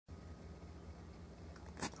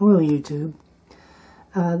Hello YouTube.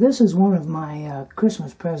 This is one of my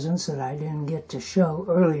Christmas presents that I didn't get to show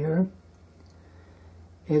earlier.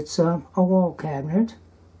 It's a wall cabinet,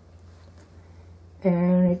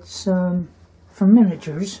 and it's for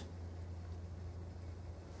miniatures.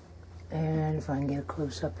 And if I can get a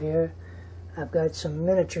close up here, I've got some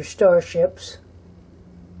miniature starships.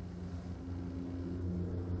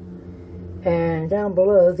 And down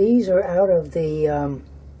below, these are out of the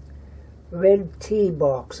red tea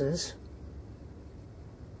boxes.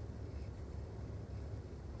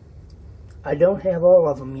 I don't have all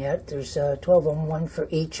of them yet. There's 12 of them, one for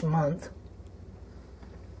each month.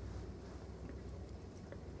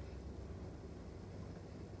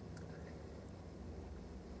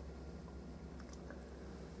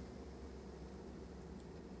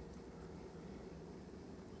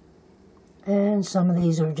 And some of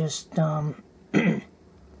these are just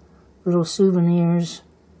little souvenirs.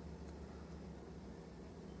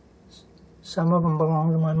 Some of them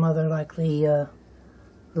belong to my mother, like the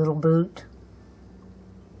little boot.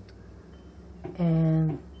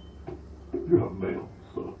 And the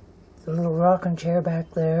little rocking chair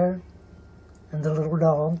back there. And the little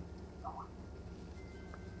dog.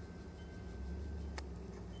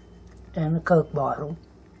 And the Coke bottle.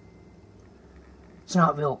 It's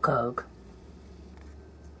not real Coke.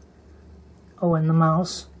 Oh, and the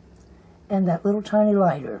mouse. And that little tiny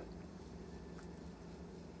lighter.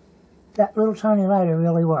 That little tiny lighter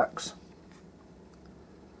really works.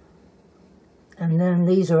 And then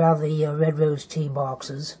these are out of the red rose tea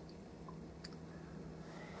boxes.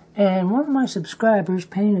 And one of my subscribers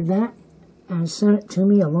painted that and sent it to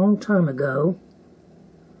me a long time ago.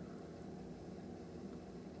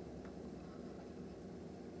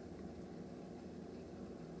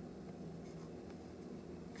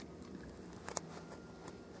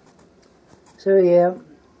 So yeah,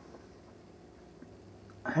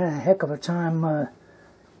 I had a heck of a time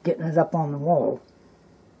getting it up on the wall.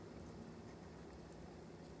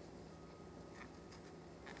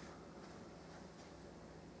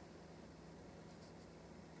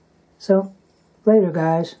 So, later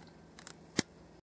guys.